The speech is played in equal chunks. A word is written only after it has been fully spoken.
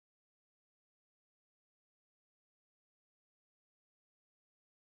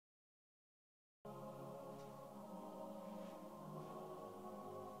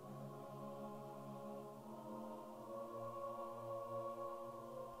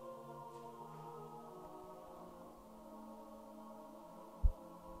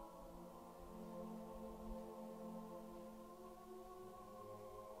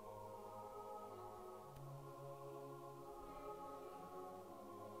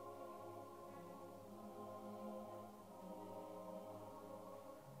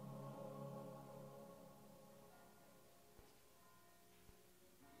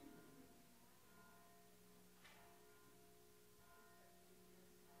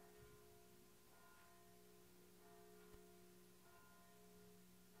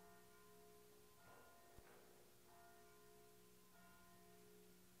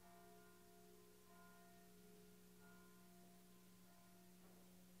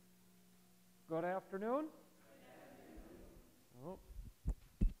Good afternoon.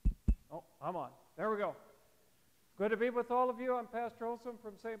 Oh, I'm on. There we go. Good to be with all of you. I'm Pastor Olson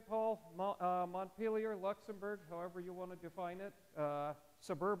from St. Paul, Montpelier, Luxembourg, however you want to define it.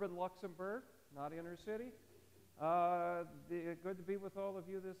 Suburban Luxembourg, not inner city. Good to be with all of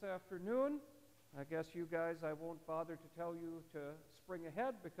you this afternoon. I guess you guys, I won't bother to tell you to spring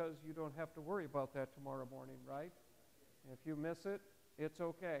ahead because you don't have to worry about that tomorrow morning, right? If you miss it, it's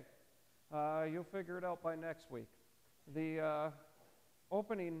okay. You'll figure it out by next week. The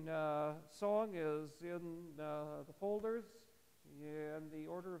opening song is in the folders, and the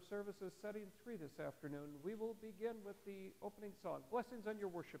order of service is setting 3 this afternoon. We will begin with the opening song. Blessings on your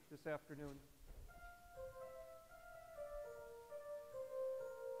worship this afternoon.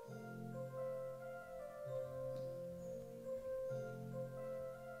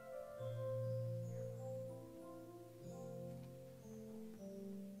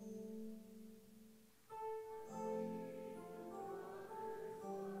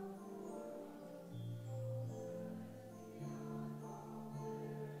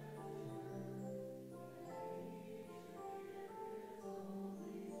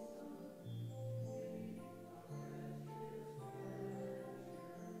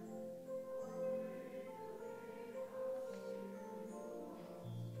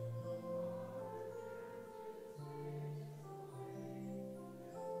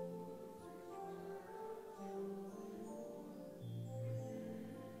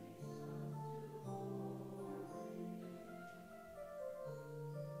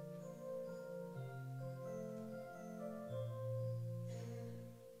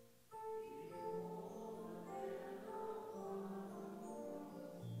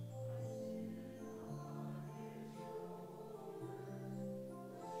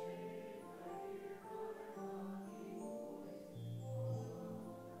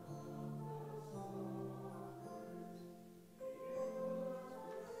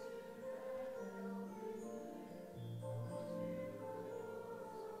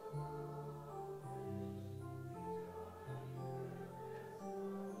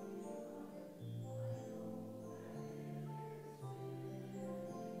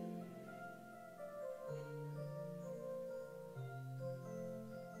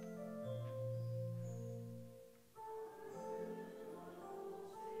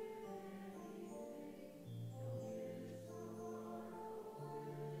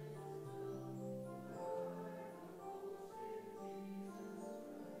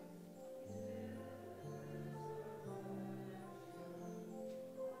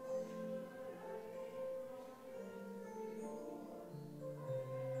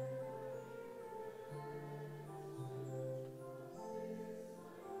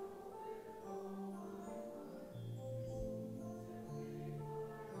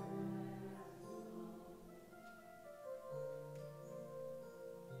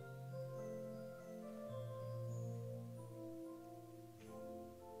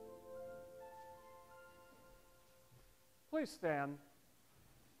 Please stand.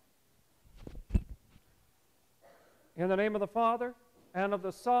 In the name of the Father, and of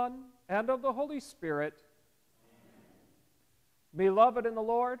the Son, and of the Holy Spirit. Amen. Beloved in the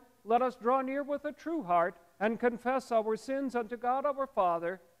Lord, let us draw near with a true heart and confess our sins unto God our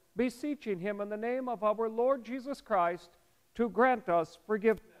Father, beseeching him in the name of our Lord Jesus Christ to grant us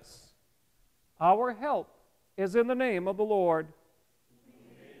forgiveness. Our help is in the name of the Lord.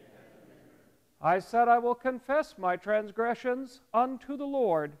 I said, I will confess my transgressions unto the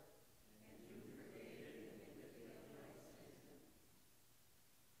Lord.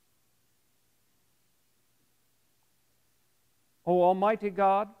 O Almighty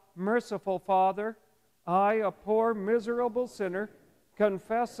God, merciful Father, I, a poor, miserable sinner,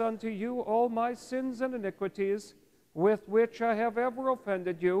 confess unto you all my sins and iniquities, with which I have ever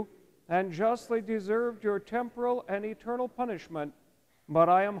offended you, and justly deserved your temporal and eternal punishment. But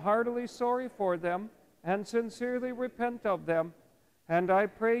I am heartily sorry for them, and sincerely repent of them. And I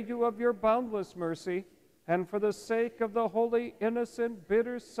pray you of your boundless mercy, and for the sake of the holy, innocent,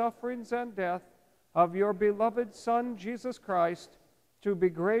 bitter sufferings and death of your beloved Son, Jesus Christ, to be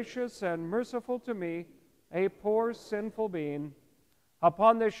gracious and merciful to me, a poor sinful being.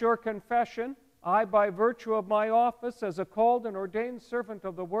 Upon this your confession, I, by virtue of my office as a called and ordained servant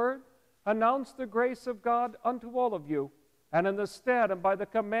of the Word, announce the grace of God unto all of you. And in the stead and by the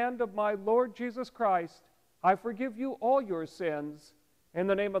command of my Lord Jesus Christ, I forgive you all your sins. In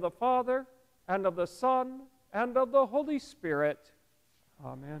the name of the Father, and of the Son, and of the Holy Spirit.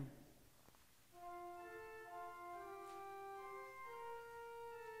 Amen.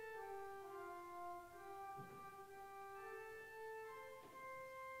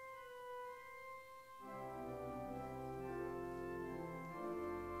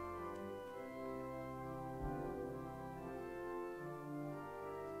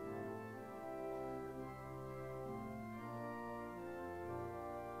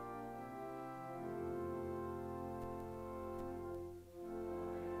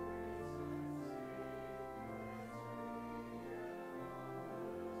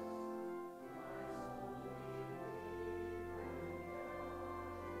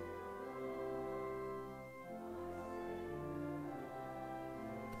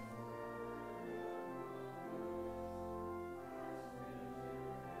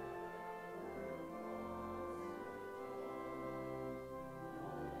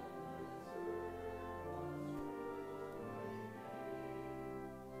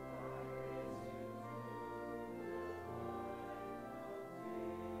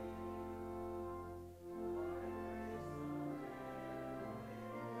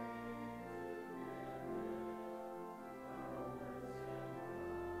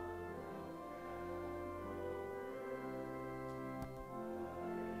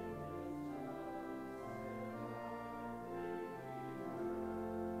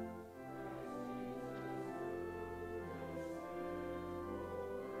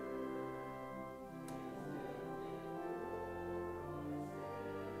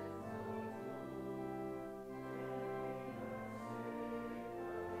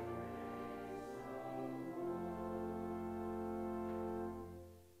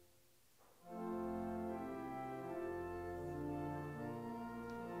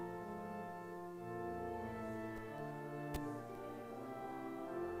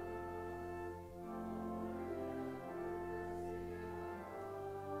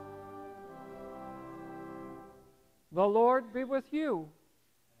 The Lord be with you.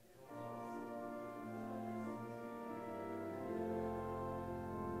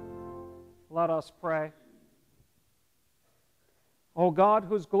 Let us pray. O God,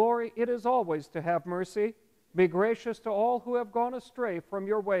 whose glory it is always to have mercy, be gracious to all who have gone astray from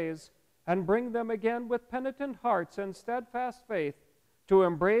your ways, and bring them again with penitent hearts and steadfast faith to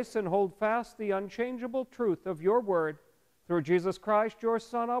embrace and hold fast the unchangeable truth of your word, through Jesus Christ, your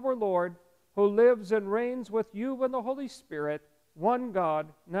Son, our Lord, who lives and reigns with you in the Holy Spirit, one God,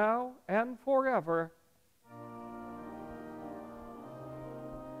 now and forever.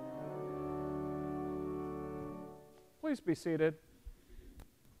 Please be seated.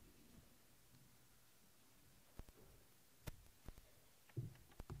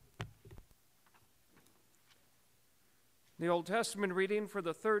 The Old Testament reading for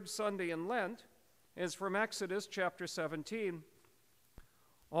the third Sunday in Lent is from Exodus chapter 17.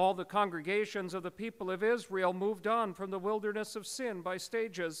 All the congregations of the people of Israel moved on from the wilderness of Sin by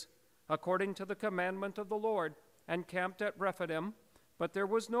stages, according to the commandment of the Lord, and camped at Rephidim, but there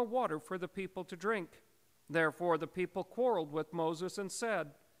was no water for the people to drink. Therefore the people quarreled with Moses and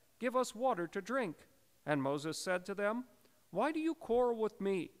said, "Give us water to drink." And Moses said to them, "Why do you quarrel with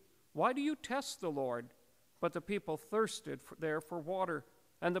me? Why do you test the Lord?" But the people thirsted there for water,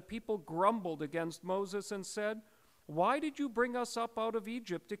 and the people grumbled against Moses and said, "Why did you bring us up out of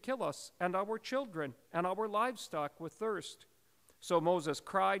Egypt to kill us and our children and our livestock with thirst?" So Moses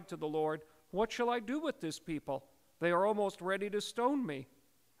cried to the Lord, "What shall I do with this people? They are almost ready to stone me."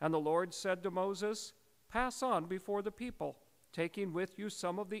 And the Lord said to Moses, "Pass on before the people, taking with you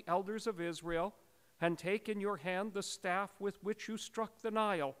some of the elders of Israel, and take in your hand the staff with which you struck the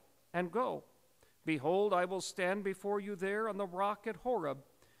Nile, and go. Behold, I will stand before you there on the rock at Horeb,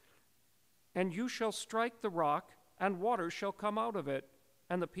 and you shall strike the rock, and water shall come out of it,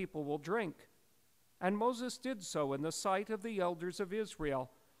 and the people will drink." And Moses did so in the sight of the elders of Israel,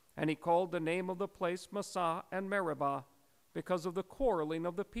 and he called the name of the place Massah and Meribah, because of the quarreling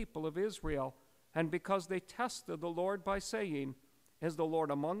of the people of Israel, and because they tested the Lord by saying, "Is the Lord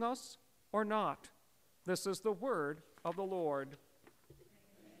among us or not?" This is the word of the Lord.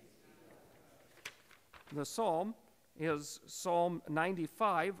 The psalm is Psalm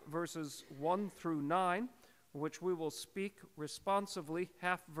 95, verses 1 through 9, which we will speak responsively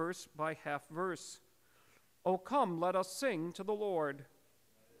half verse by half verse. O come, let us sing to the Lord.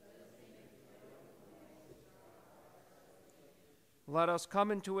 Let us come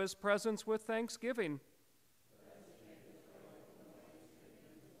into his presence with thanksgiving.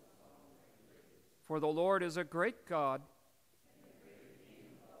 For the Lord is a great God.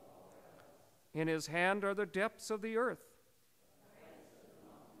 In his hand are the depths of the earth.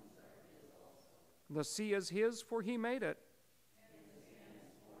 The sea is his, for he made it.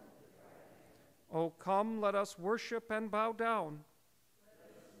 O come, let us worship and bow down.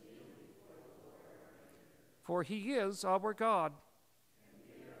 For he is our God.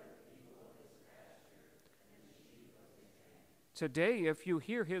 Today, if you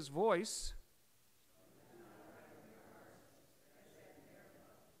hear his voice,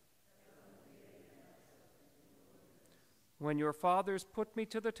 when your fathers put me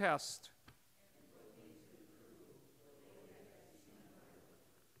to the test,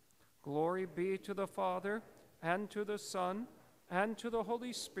 glory be to the Father, and to the Son, and to the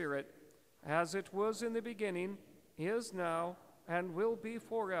Holy Spirit, as it was in the beginning, is now, and will be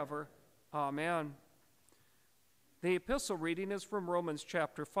forever. Amen. The epistle reading is from Romans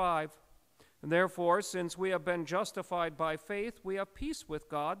chapter 5. Therefore, since we have been justified by faith, we have peace with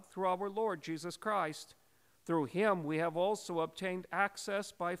God through our Lord Jesus Christ. Through him we have also obtained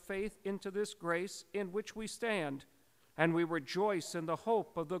access by faith into this grace in which we stand, and we rejoice in the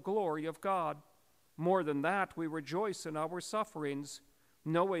hope of the glory of God. More than that, we rejoice in our sufferings,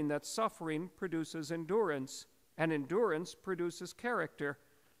 knowing that suffering produces endurance, and endurance produces character,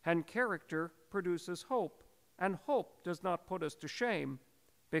 and character produces hope, and hope does not put us to shame,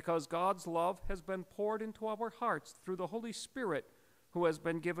 because God's love has been poured into our hearts through the Holy Spirit who has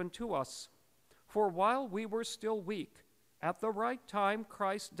been given to us. For while we were still weak, at the right time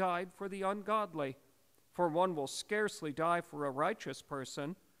Christ died for the ungodly. For one will scarcely die for a righteous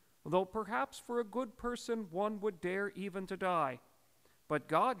person, though perhaps for a good person one would dare even to die. But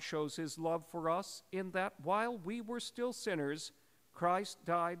God shows his love for us in that while we were still sinners, Christ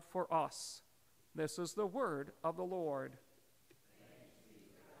died for us. This is the word of the Lord.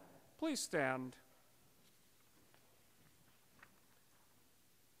 Please stand.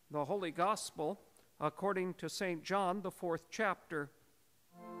 The Holy Gospel according to St. John, the 4th chapter.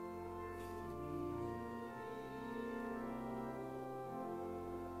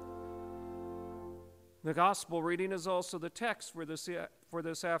 The gospel reading is also the text for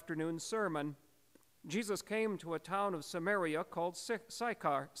this afternoon's sermon. Jesus came to a town of Samaria called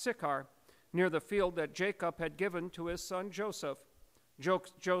Sychar, near the field that Jacob had given to his son Joseph.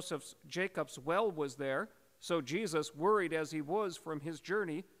 Jacob's well was there, so Jesus, worried as he was from his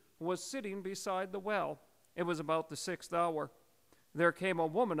journey, was sitting beside the well. It was about the 6th hour. There came a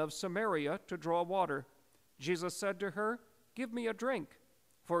woman of Samaria to draw water. Jesus said to her, "Give me a drink,"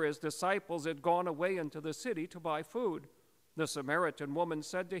 for his disciples had gone away into the city to buy food. The Samaritan woman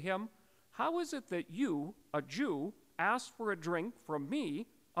said to him, "How is it that you, a Jew, ask for a drink from me,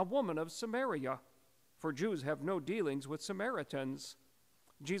 a woman of Samaria? For Jews have no dealings with Samaritans."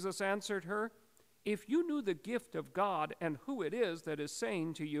 Jesus answered her, "If you knew the gift of God and who it is that is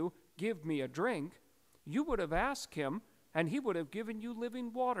saying to you, 'Give me a drink,' you would have asked him, and he would have given you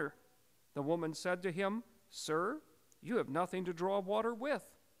living water." The woman said to him, "Sir, you have nothing to draw water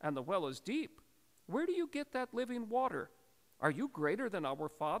with, and the well is deep. Where do you get that living water? Are you greater than our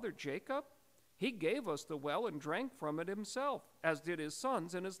father Jacob? He gave us the well and drank from it himself, as did his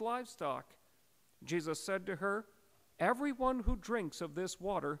sons and his livestock." Jesus said to her, "Everyone who drinks of this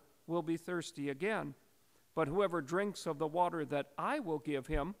water will be thirsty again, but whoever drinks of the water that I will give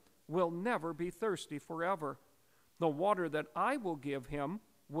him will never be thirsty forever. The water that I will give him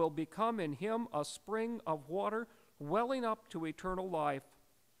will become in him a spring of water welling up to eternal life."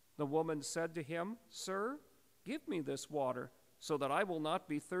 The woman said to him, "Sir, give me this water, so that I will not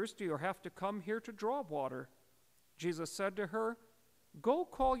be thirsty or have to come here to draw water." Jesus said to her, "Go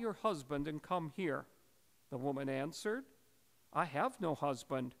call your husband and come here." The woman answered, "I have no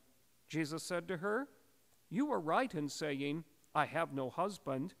husband." Jesus said to her, "You are right in saying, 'I have no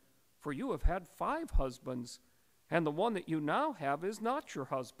husband,' for you have had 5 husbands, and the one that you now have is not your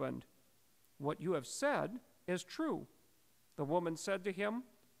husband. What you have said is true." The woman said to him,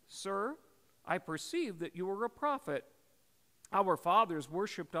 "Sir, I perceive that you are a prophet. Our fathers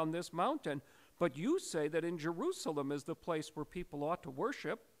worshipped on this mountain, but you say that in Jerusalem is the place where people ought to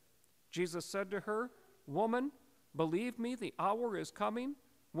worship." Jesus said to her, "Woman, believe me, the hour is coming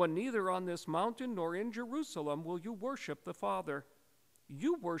when neither on this mountain nor in Jerusalem will you worship the Father.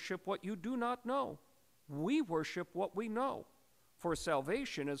 You worship what you do not know. We worship what we know, for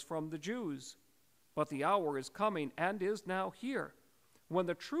salvation is from the Jews. But the hour is coming and is now here, when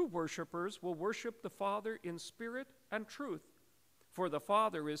the true worshipers will worship the Father in spirit and truth, for the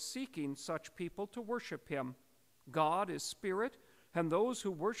Father is seeking such people to worship him. God is spirit, and those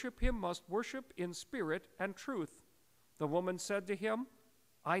who worship him must worship in spirit and truth." The woman said to him,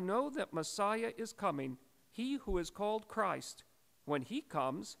 "I know that Messiah is coming, he who is called Christ. When he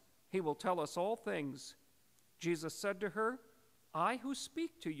comes, he will tell us all things." Jesus said to her, "I who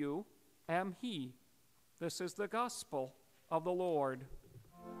speak to you am he." This is the gospel of the Lord.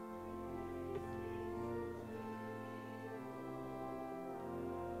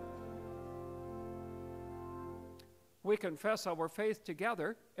 We confess our faith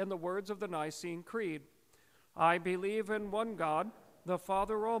together in the words of the Nicene Creed. "I believe in one God, the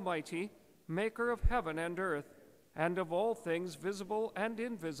Father Almighty, maker of heaven and earth, and of all things visible and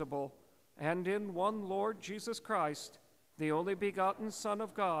invisible, and in one Lord Jesus Christ, the only begotten Son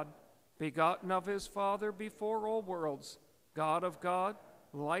of God, begotten of his Father before all worlds, God of God,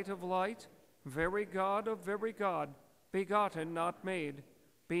 light of light, very God of very God, begotten, not made,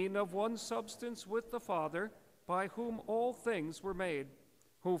 being of one substance with the Father, by whom all things were made,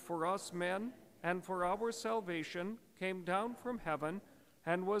 who for us men and for our salvation came down from heaven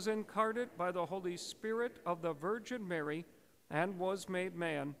and was incarnate by the Holy Spirit of the Virgin Mary, and was made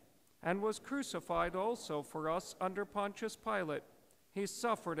man, and was crucified also for us under Pontius Pilate. He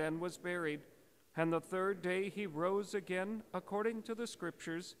suffered and was buried, and the 3rd day he rose again according to the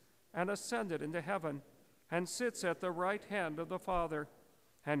Scriptures, and ascended into heaven, and sits at the right hand of the Father.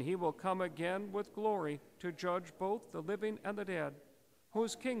 And he will come again with glory to judge both the living and the dead,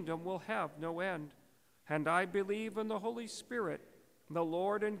 whose kingdom will have no end. And I believe in the Holy Spirit, the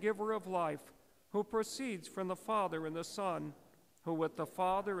Lord and giver of life, who proceeds from the Father and the Son, who with the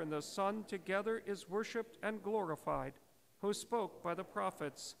Father and the Son together is worshipped and glorified, who spoke by the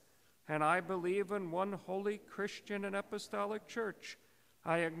prophets. And I believe in one holy Christian and apostolic church.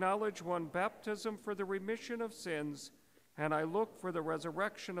 I acknowledge one baptism for the remission of sins, and I look for the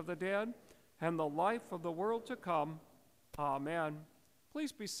resurrection of the dead and the life of the world to come. Amen.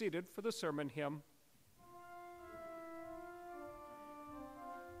 Please be seated for the sermon hymn.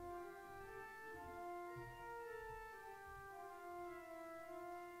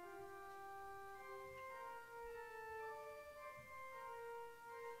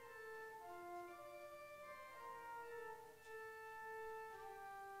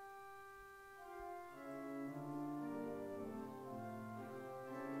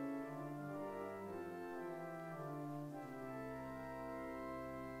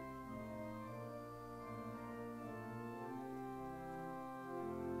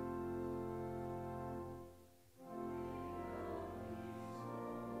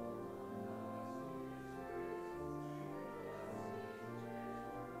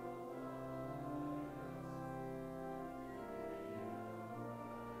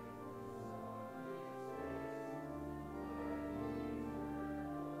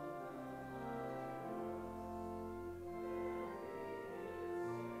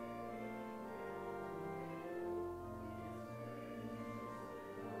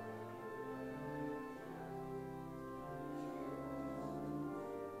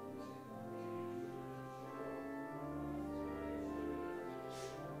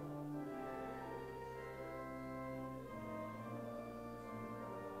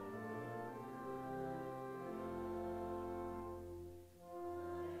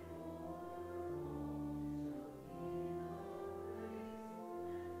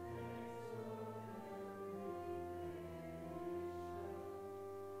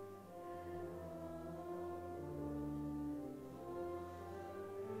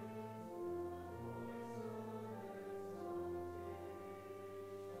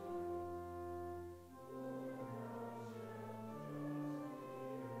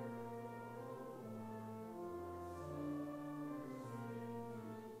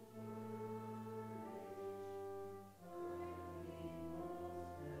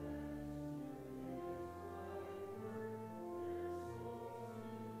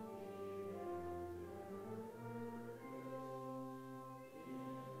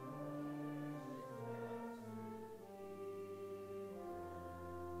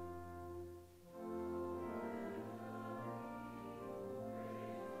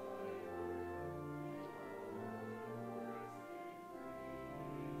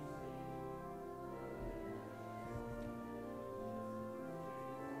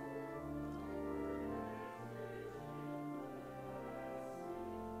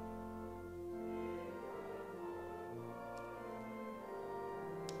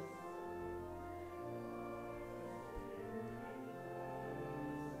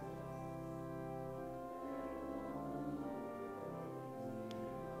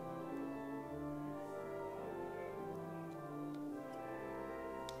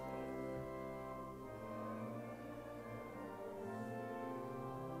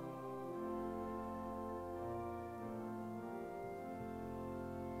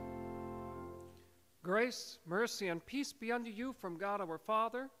 Grace, mercy, and peace be unto you from God our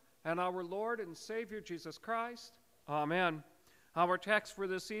Father and our Lord and Savior Jesus Christ. Amen. Our text for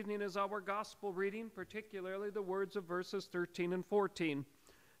this evening is our gospel reading, particularly the words of verses 13 and 14.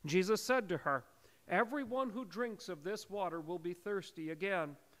 Jesus said to her, "Everyone who drinks of this water will be thirsty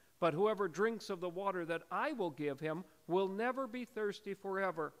again, but whoever drinks of the water that I will give him will never be thirsty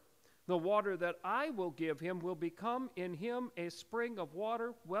forever. The water that I will give him will become in him a spring of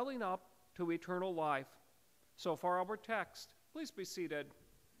water welling up to eternal life." So far our text. Please be seated.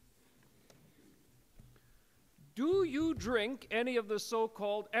 Do you drink any of the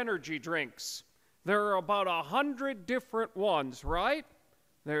so-called energy drinks? There are about 100 different ones, right?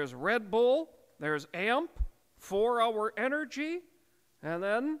 There's Red Bull, there's AMP, 4-Hour Energy, and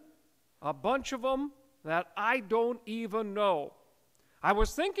then a bunch of them that I don't even know. I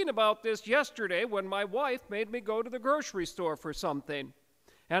was thinking about this yesterday when my wife made me go to the grocery store for something.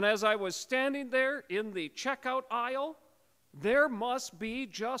 And as I was standing there in the checkout aisle, there must be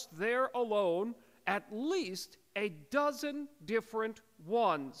just there alone at least a dozen different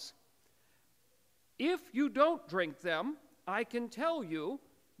ones. If you don't drink them, I can tell you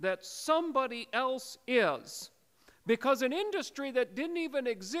that somebody else is. Because an industry that didn't even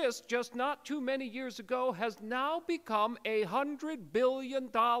exist just not too many years ago has now become a $100 billion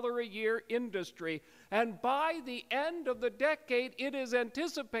a year industry. And by the end of the decade, it is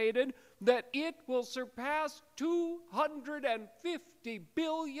anticipated that it will surpass $250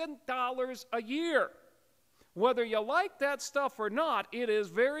 billion a year. Whether you like that stuff or not, it is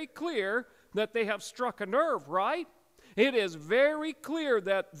very clear that they have struck a nerve, right? It is very clear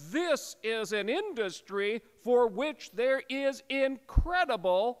that this is an industry for which there is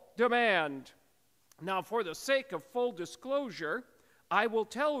incredible demand. Now, for the sake of full disclosure, I will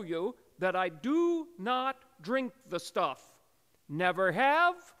tell you that I do not drink the stuff. Never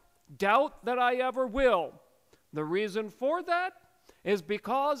have, doubt that I ever will. The reason for that is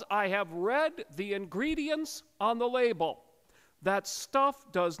because I have read the ingredients on the label. That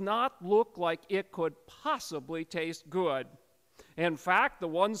stuff does not look like it could possibly taste good. In fact,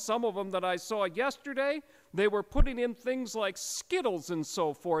 some of them that I saw yesterday, they were putting in things like Skittles and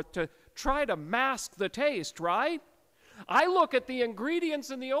so forth to try to mask the taste, right? I look at the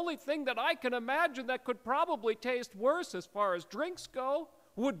ingredients, and the only thing that I can imagine that could probably taste worse as far as drinks go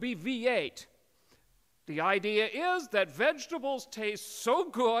would be V8. The idea is that vegetables taste so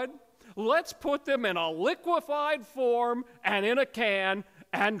good, let's put them in a liquefied form and in a can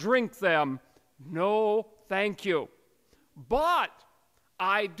and drink them. No, thank you. But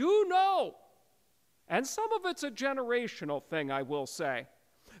I do know, and some of it's a generational thing, I will say,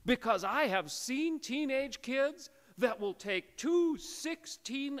 because I have seen teenage kids that will take 2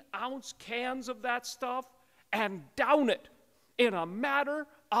 16-ounce cans of that stuff and down it in a matter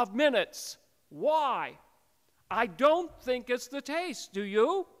of minutes. Why? I don't think it's the taste, do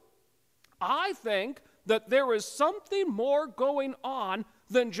you? I think that there is something more going on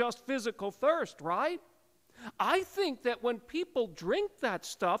than just physical thirst, right? I think that when people drink that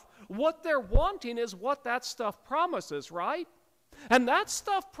stuff, what they're wanting is what that stuff promises, right? And that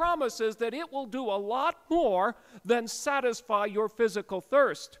stuff promises that it will do a lot more than satisfy your physical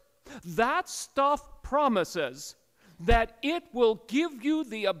thirst. That stuff promises that it will give you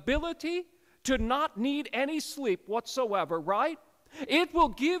the ability to not need any sleep whatsoever, right? It will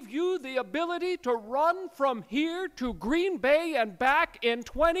give you the ability to run from here to Green Bay and back in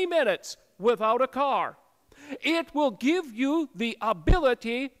 20 minutes without a car. It will give you the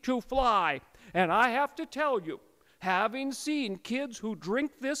ability to fly. And I have to tell you, having seen kids who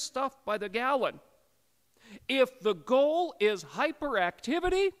drink this stuff by the gallon, if the goal is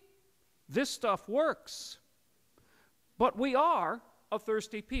hyperactivity, this stuff works. But we are a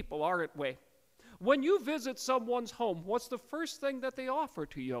thirsty people, aren't we? When you visit someone's home, what's the first thing that they offer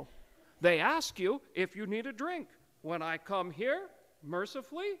to you? They ask you if you need a drink. When I come here,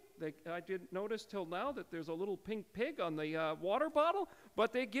 mercifully, I didn't notice till now that there's a little pink pig on the water bottle,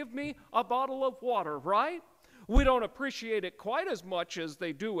 but they give me a bottle of water, right? We don't appreciate it quite as much as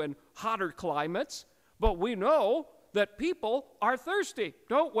they do in hotter climates, but we know that people are thirsty,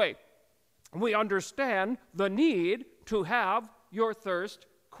 don't we? We understand the need to have your thirst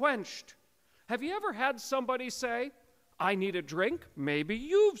quenched. Have you ever had somebody say, "I need a drink"? Maybe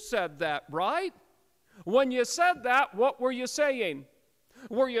you've said that, right? When you said that, what were you saying?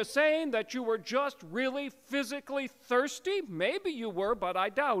 Were you saying that you were just really physically thirsty? Maybe you were, but I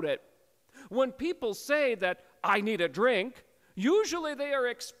doubt it. When people say that I need a drink, usually they are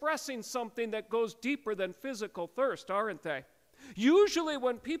expressing something that goes deeper than physical thirst, aren't they? Usually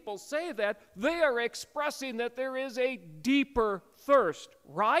when people say that, they are expressing that there is a deeper thirst,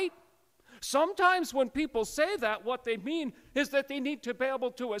 right? Sometimes when people say that, what they mean is that they need to be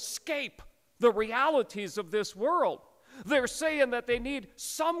able to escape the realities of this world. They're saying that they need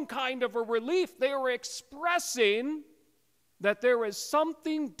some kind of a relief. They are expressing that there is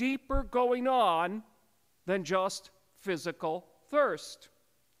something deeper going on than just physical thirst.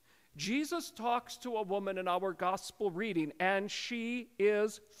 Jesus talks to a woman in our gospel reading, and she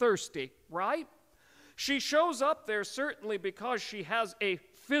is thirsty, right? She shows up there certainly because she has a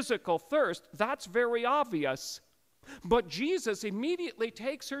physical thirst. That's very obvious. But Jesus immediately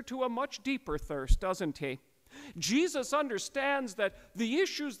takes her to a much deeper thirst, doesn't he? Jesus understands that the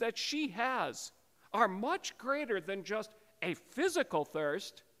issues that she has are much greater than just a physical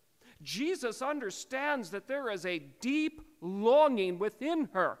thirst. Jesus understands that there is a deep longing within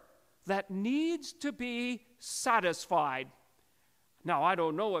her that needs to be satisfied. Now, I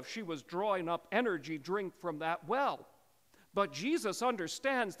don't know if she was drawing up energy drink from that well, but Jesus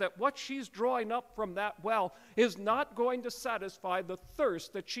understands that what she's drawing up from that well is not going to satisfy the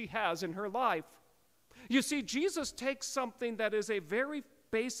thirst that she has in her life. You see, Jesus takes something that is a very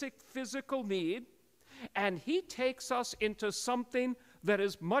basic physical need, and he takes us into something that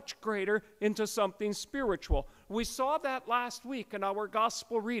is much greater, into something spiritual. We saw that last week in our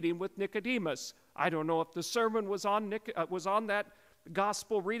gospel reading with Nicodemus. I don't know if the sermon was on that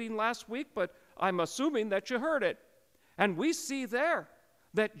gospel reading last week, but I'm assuming that you heard it. And we see there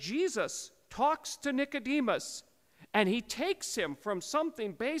that Jesus talks to Nicodemus, and he takes him from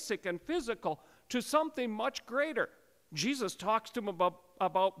something basic and physical to something much greater. Jesus talks to him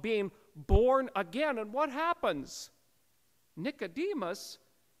about being born again, and what happens? Nicodemus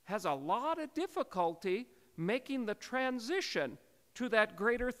has a lot of difficulty making the transition to that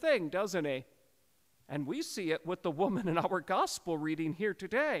greater thing, doesn't he? And we see it with the woman in our gospel reading here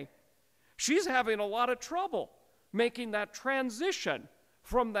today. She's having a lot of trouble making that transition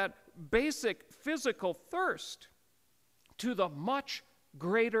from that basic physical thirst to the much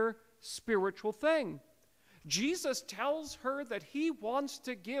greater spiritual thing. Jesus tells her that he wants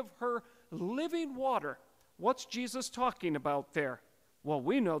to give her living water. What's Jesus talking about there? Well,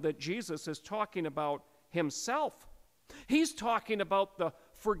 we know that Jesus is talking about himself. He's talking about the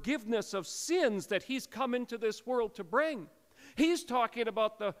forgiveness of sins that he's come into this world to bring. He's talking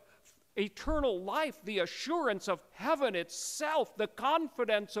about the eternal life, the assurance of heaven itself, the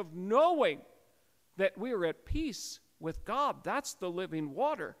confidence of knowing that we're at peace with God. That's the living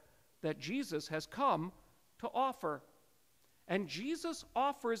water that Jesus has come to offer. And Jesus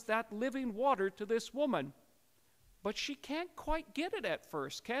offers that living water to this woman. But she can't quite get it at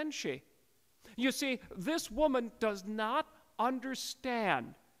first, can she? You see, this woman does not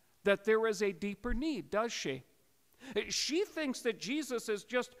understand that there is a deeper need, does she? She thinks that Jesus is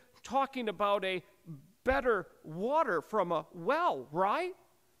just talking about a better water from a well, right?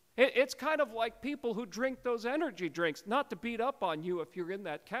 It's kind of like people who drink those energy drinks. Not to beat up on you if you're in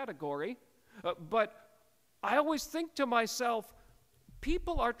that category, but I always think to myself,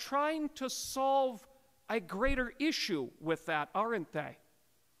 people are trying to solve a greater issue with that, aren't they?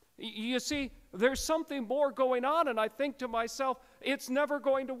 You see, there's something more going on, and I think to myself, it's never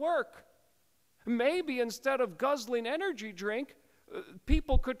going to work. Maybe instead of guzzling energy drink,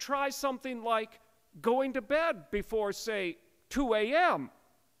 people could try something like going to bed before, say, 2 a.m.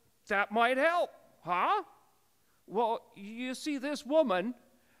 That might help, huh? Well, you see, this woman,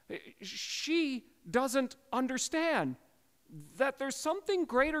 she doesn't understand that there's something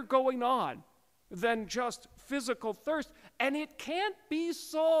greater going on than just physical thirst, and it can't be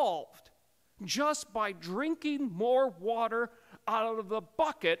solved just by drinking more water out of the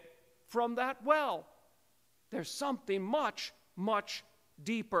bucket from that well. There's something much, much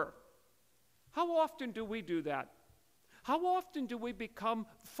deeper. How often do we do that? How often do we become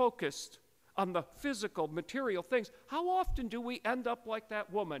focused on the physical, material things? How often do we end up like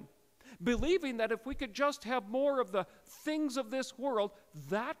that woman, believing that if we could just have more of the things of this world,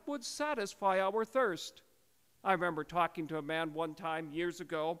 that would satisfy our thirst? I remember talking to a man one time years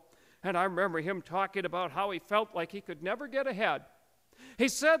ago, and I remember him talking about how he felt like he could never get ahead. He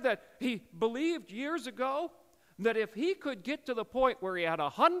said that he believed years ago that if he could get to the point where he had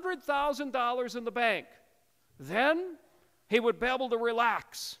 $100,000 in the bank, then he would be able to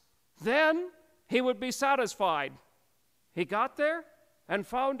relax. Then he would be satisfied. He got there and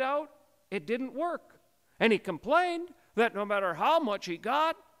found out it didn't work. And he complained that no matter how much he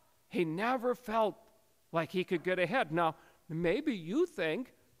got, he never felt like he could get ahead. Now, maybe you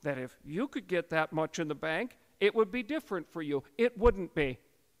think that if you could get that much in the bank, it would be different for you. It wouldn't be.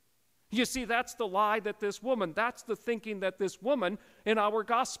 You see, that's the lie that this woman, that's the thinking that this woman in our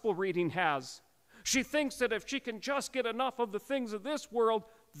gospel reading has. She thinks that if she can just get enough of the things of this world,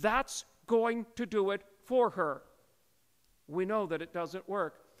 that's going to do it for her. We know that it doesn't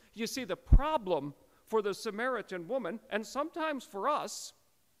work. You see, the problem for the Samaritan woman, and sometimes for us,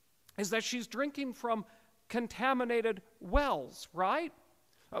 is that she's drinking from contaminated wells, right?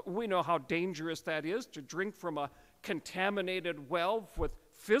 We know how dangerous that is to drink from a contaminated well with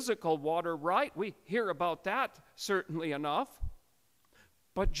physical water, right? We hear about that certainly enough.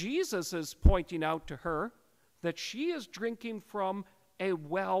 But Jesus is pointing out to her that she is drinking from a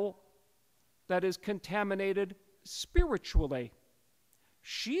well that is contaminated spiritually.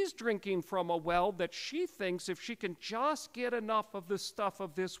 She's drinking from a well that she thinks if she can just get enough of the stuff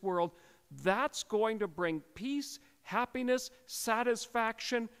of this world, that's going to bring peace, happiness,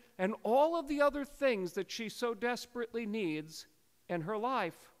 satisfaction, and all of the other things that she so desperately needs in her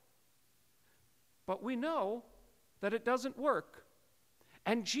life. But we know that it doesn't work.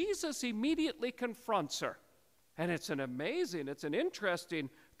 And Jesus immediately confronts her. And it's an interesting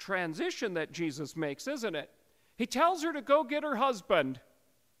transition that Jesus makes, isn't it? He tells her to go get her husband.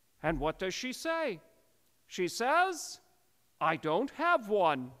 And what does she say? She says, I don't have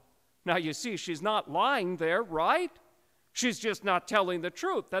one. Now you see, she's not lying there, right? She's just not telling the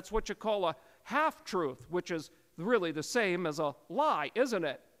truth. That's what you call a half-truth, which is really the same as a lie, isn't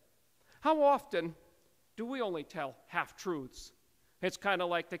it? How often do we only tell half-truths? It's kind of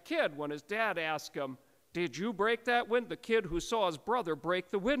like the kid when his dad asked him, did you break that window? The kid who saw his brother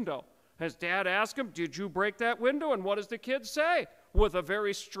break the window. His dad asked him, did you break that window? And what does the kid say? With a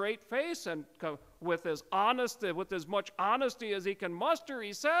very straight face and with as much honesty as he can muster,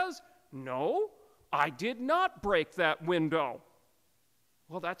 he says, no, I did not break that window.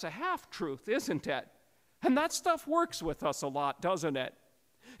 Well, that's a half-truth, isn't it? And that stuff works with us a lot, doesn't it?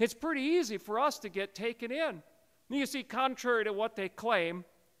 It's pretty easy for us to get taken in. You see, contrary to what they claim,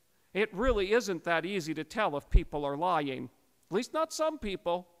 it really isn't that easy to tell if people are lying. At least not some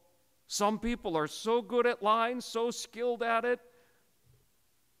people. Some people are so good at lying, so skilled at it.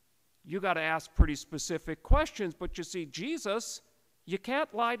 You got to ask pretty specific questions. But you see, Jesus, you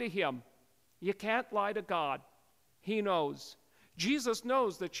can't lie to him. You can't lie to God. He knows. Jesus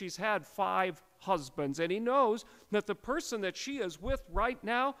knows that she's had 5 husbands, and he knows that the person that she is with right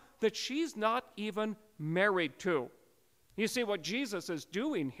now, that she's not even married to. You see, what Jesus is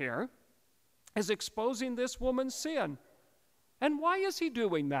doing here is exposing this woman's sin. And why is he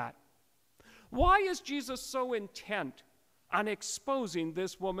doing that? Why is Jesus so intent on exposing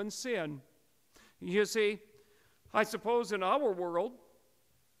this woman's sin? You see, I suppose in our world,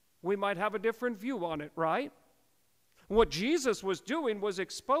 we might have a different view on it, right? What Jesus was doing was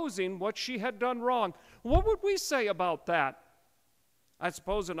exposing what she had done wrong. What would we say about that? I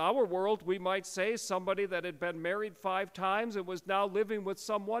suppose in our world, we might say somebody that had been married 5 times and was now living with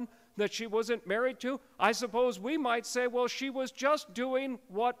someone that she wasn't married to. I suppose we might say, well, she was just doing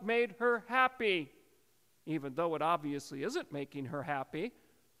what made her happy, even though it obviously isn't making her happy.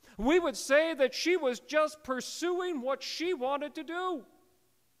 We would say that she was just pursuing what she wanted to do.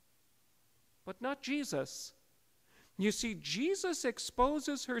 But not Jesus. You see, Jesus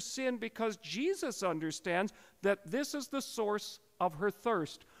exposes her sin because Jesus understands that this is the source of her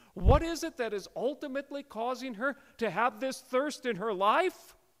thirst. What is it that is ultimately causing her to have this thirst in her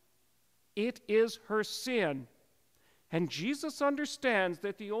life? It is her sin. And Jesus understands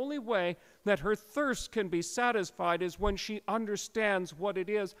that the only way that her thirst can be satisfied is when she understands what it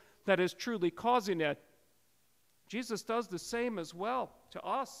is that is truly causing it. Jesus does the same as well to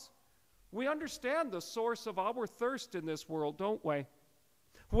us. We understand the source of our thirst in this world, don't we?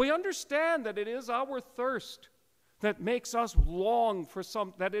 We understand that it is our thirst that makes us long for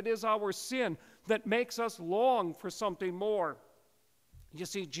that it is our sin that makes us long for something more. You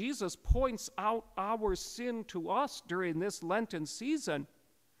see, Jesus points out our sin to us during this Lenten season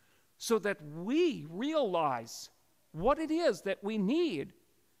so that we realize what it is that we need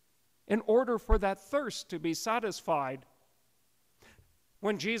in order for that thirst to be satisfied.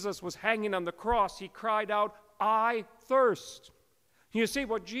 When Jesus was hanging on the cross, he cried out, I thirst. You see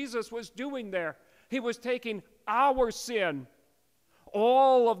what Jesus was doing there? He was taking our sin,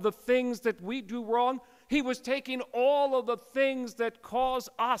 all of the things that we do wrong. He was taking all of the things that cause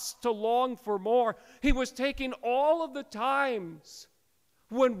us to long for more. He was taking all of the times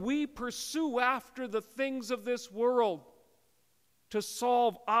when we pursue after the things of this world to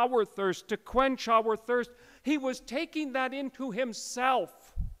solve our thirst, to quench our thirst. He was taking that into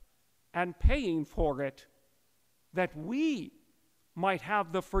himself and paying for it, that we might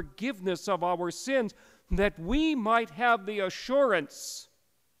have the forgiveness of our sins, that we might have the assurance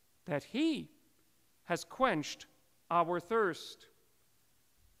that he has quenched our thirst.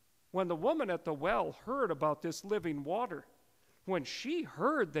 When the woman at the well heard about this living water, when she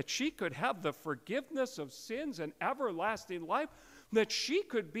heard that she could have the forgiveness of sins and everlasting life, that she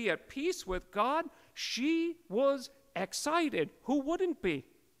could be at peace with God, she was excited. Who wouldn't be?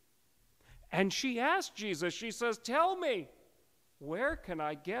 And she asked Jesus, she says, "Tell me, where can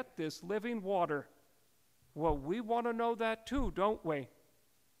I get this living water?" Well, we want to know that too, don't we?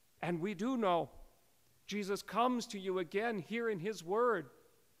 And we do know. Jesus comes to you again here in his word,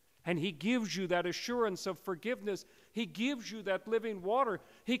 and he gives you that assurance of forgiveness. He gives you that living water.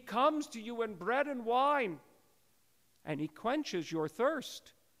 He comes to you in bread and wine, and he quenches your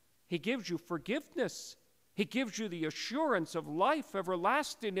thirst. He gives you forgiveness. He gives you the assurance of life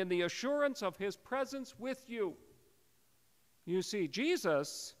everlasting and the assurance of his presence with you. You see,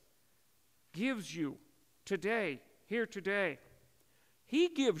 Jesus gives you today, here today, he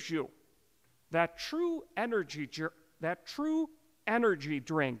gives you that true energy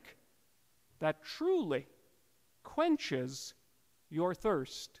drink that truly quenches your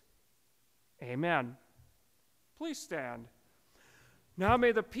thirst. Amen. Please stand. Now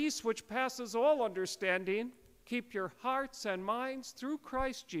may the peace which passes all understanding keep your hearts and minds through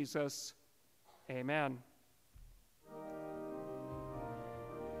Christ Jesus. Amen.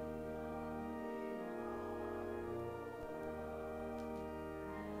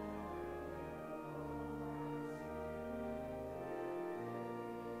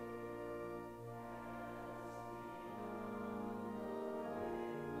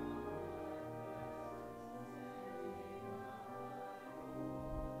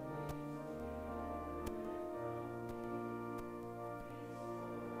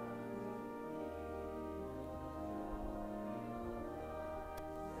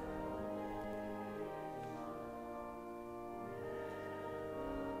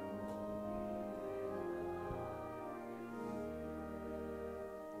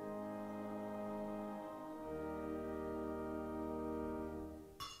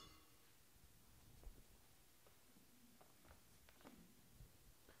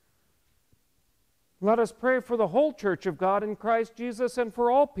 Let us pray for the whole Church of God in Christ Jesus and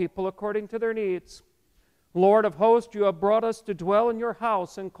for all people according to their needs. Lord of hosts, you have brought us to dwell in your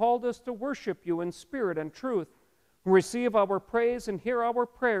house and called us to worship you in spirit and truth. Receive our praise and hear our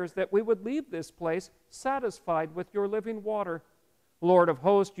prayers that we would leave this place satisfied with your living water. Lord of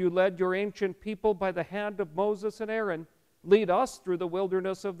hosts, you led your ancient people by the hand of Moses and Aaron. Lead us through the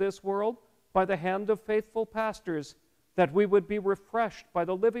wilderness of this world by the hand of faithful pastors, that we would be refreshed by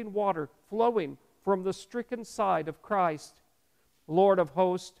the living water flowing from the stricken side of Christ. Lord of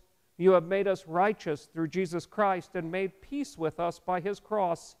hosts, you have made us righteous through Jesus Christ and made peace with us by his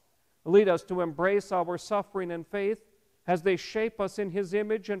cross. Lead us to embrace our suffering and faith as they shape us in his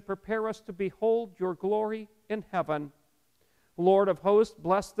image and prepare us to behold your glory in heaven. Lord of hosts,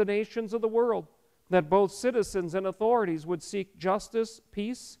 bless the nations of the world, that both citizens and authorities would seek justice,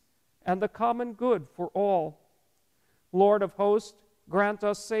 peace, and the common good for all. Lord of hosts, grant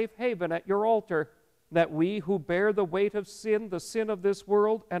us safe haven at your altar, that we who bear the weight of sin, the sin of this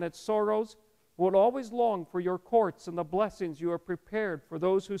world and its sorrows, would always long for your courts and the blessings you have prepared for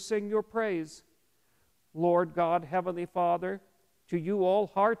those who sing your praise. Lord God, Heavenly Father, to you all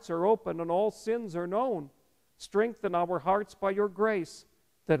hearts are open and all sins are known. Strengthen our hearts by your grace,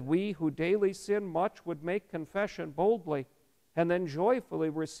 that we who daily sin much would make confession boldly, and then joyfully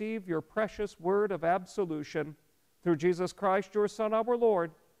receive your precious word of absolution. Through Jesus Christ, your Son, our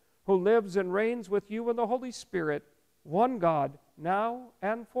Lord, who lives and reigns with you in the Holy Spirit, one God, now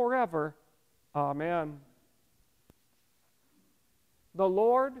and forever. Amen. The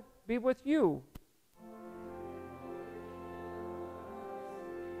Lord be with you.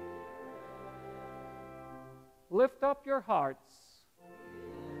 Lift up your hearts.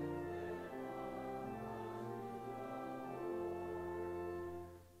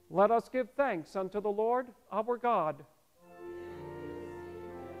 Let us give thanks unto the Lord our God.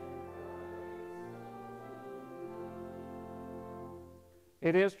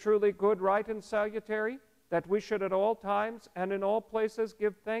 It is truly good, right, and salutary that we should at all times and in all places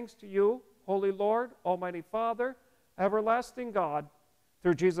give thanks to you, Holy Lord, Almighty Father, everlasting God,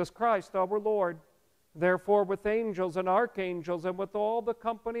 through Jesus Christ our Lord. Therefore, with angels and archangels and with all the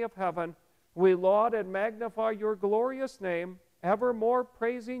company of heaven, we laud and magnify your glorious name, evermore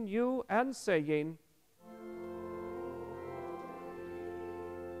praising you and saying,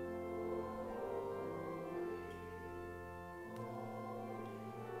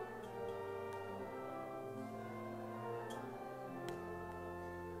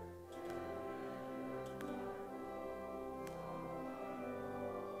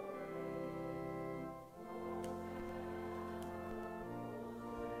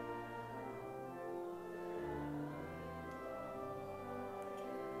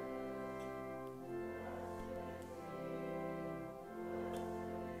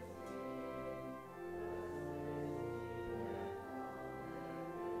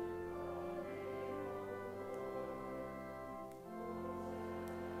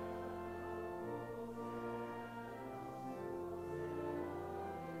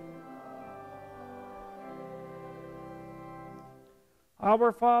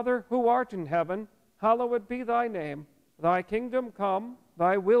 Our Father, who art in heaven, hallowed be thy name. Thy kingdom come,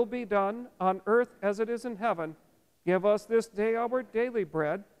 thy will be done, on earth as it is in heaven. Give us this day our daily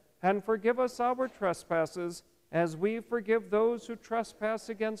bread, and forgive us our trespasses, as we forgive those who trespass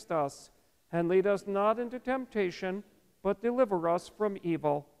against us. And lead us not into temptation, but deliver us from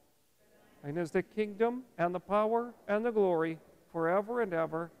evil. And is the kingdom, and the power, and the glory, forever and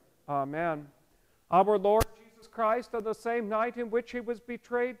ever. Amen. Our Lord Jesus Christ, on the same night in which he was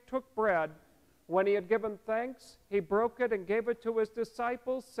betrayed, took bread. When he had given thanks, he broke it and gave it to his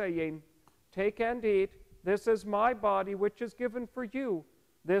disciples, saying, Take and eat. This is my body, which is given for you.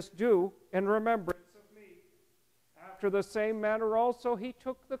 This do in remembrance of me. After the same manner also he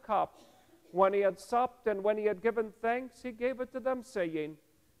took the cup. When he had supped and when he had given thanks, he gave it to them, saying,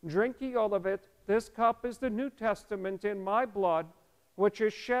 Drink ye all of it. This cup is the New Testament in my blood, which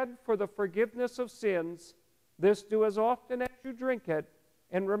is shed for the forgiveness of sins. This do as often as you drink it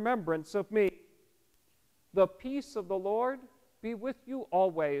in remembrance of me. The peace of the Lord be with you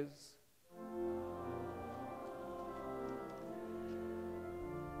always.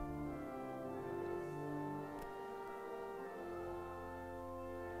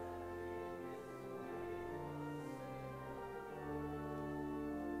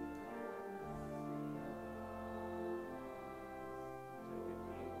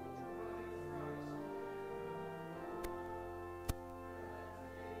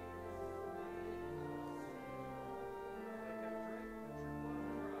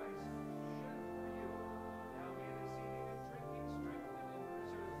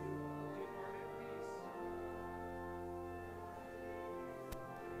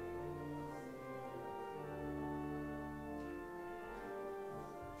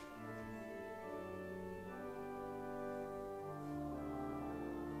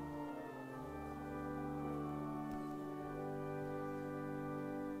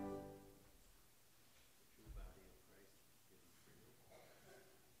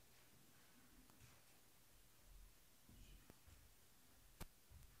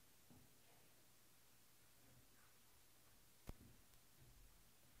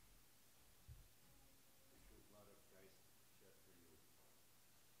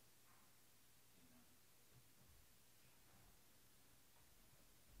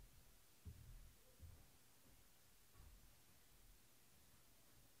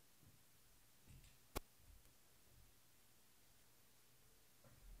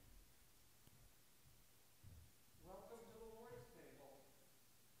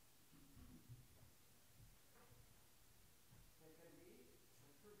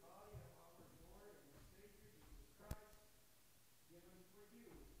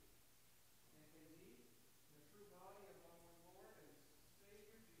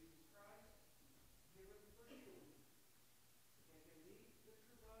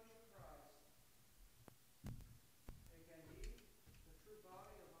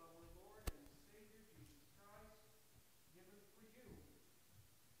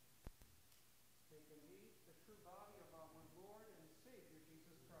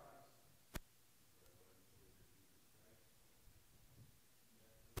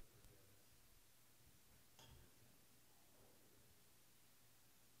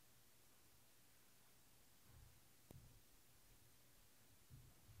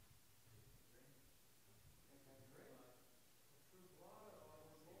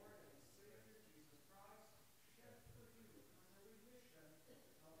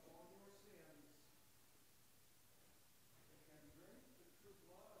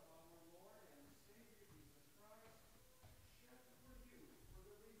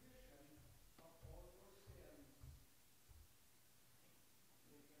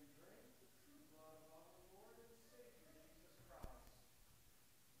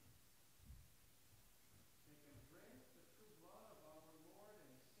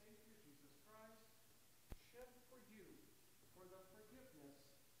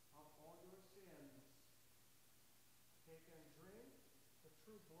 Take and drink the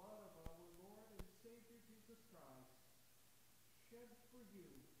true blood of our Lord and Savior Jesus Christ, shed for you.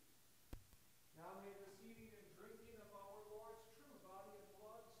 Now may this eating and drinking of our Lord's true body and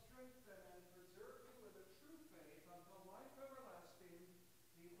blood strengthen and preserve you with a true faith unto life everlasting.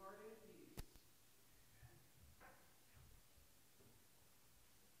 Depart in peace.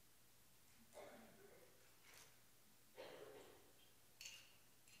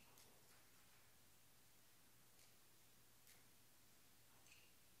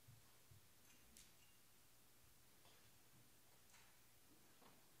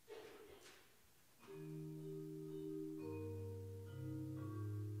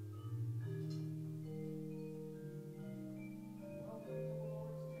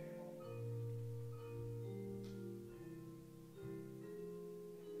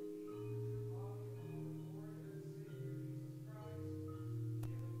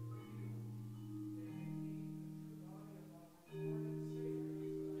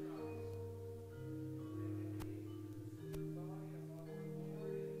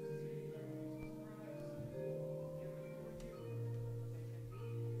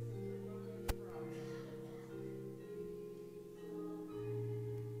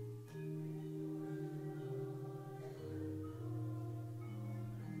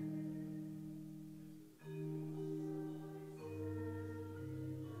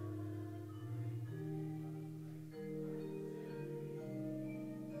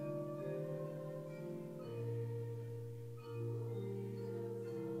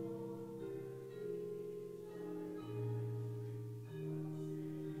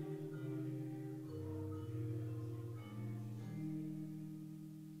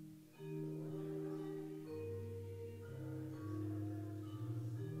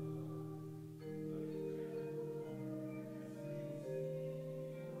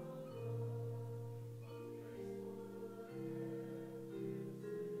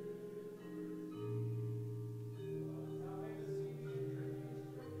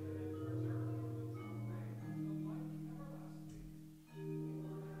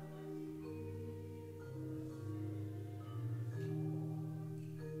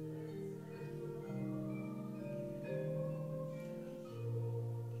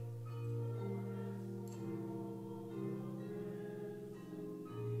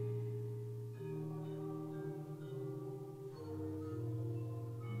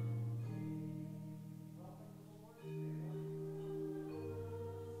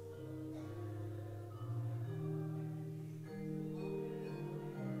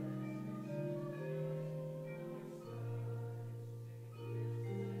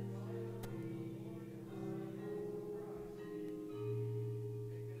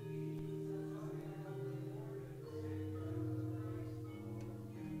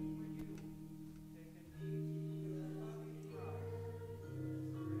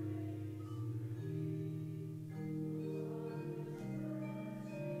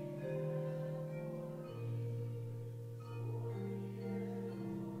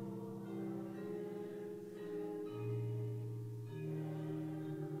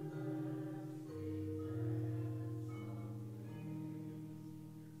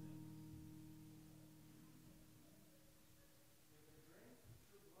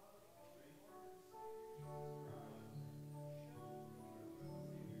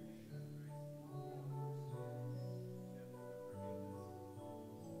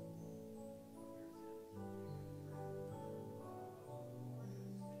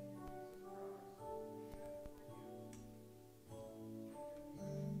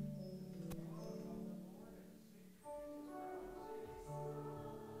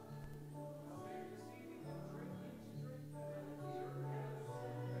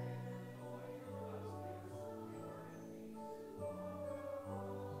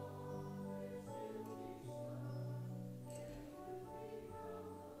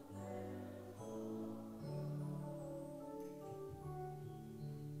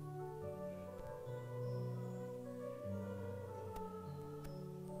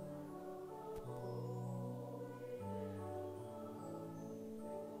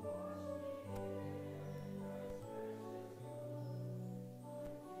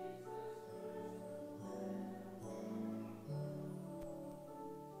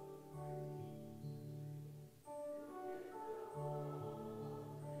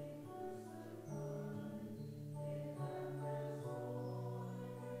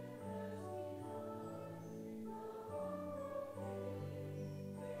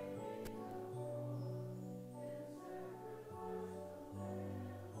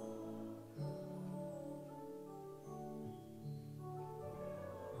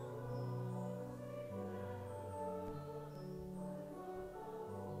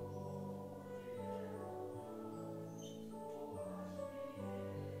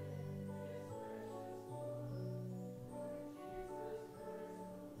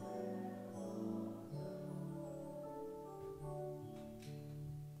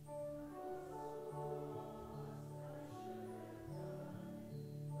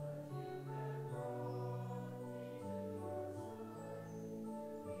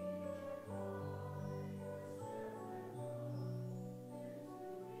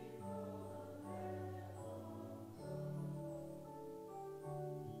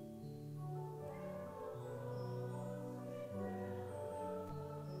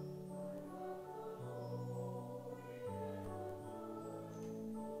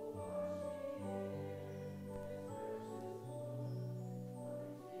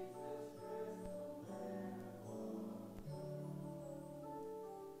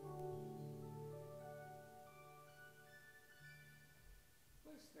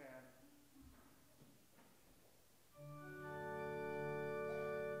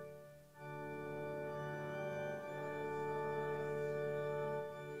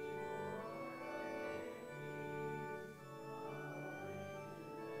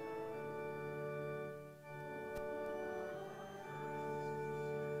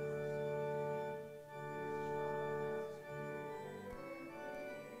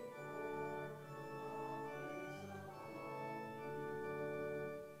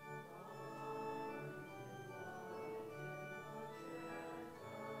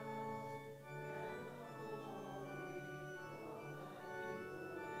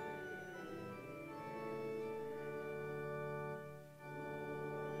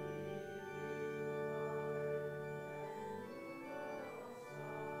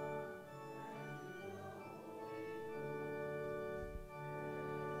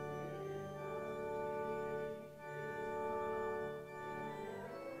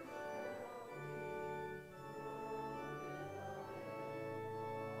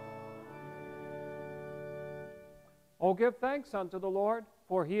 Oh, give thanks unto the Lord,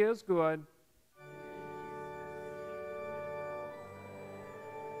 for he is good.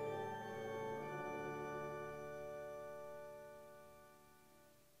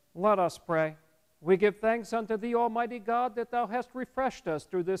 Let us pray. We give thanks unto thee, Almighty God, that thou hast refreshed us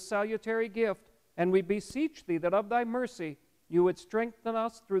through this salutary gift, and we beseech thee that of thy mercy you would strengthen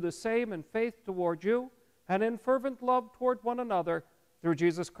us through the same in faith toward you, and in fervent love toward one another, through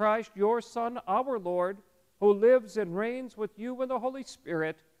Jesus Christ, your Son, our Lord, who lives and reigns with you in the Holy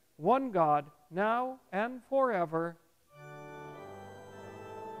Spirit, one God, now and forever.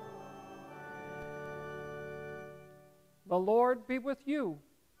 The Lord be with you.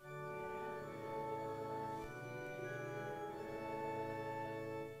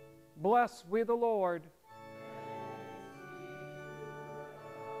 Bless we the Lord.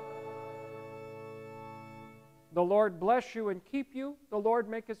 The Lord bless you and keep you. The Lord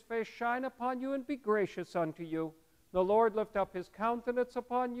make his face shine upon you and be gracious unto you. The Lord lift up his countenance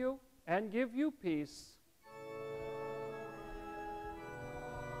upon you and give you peace.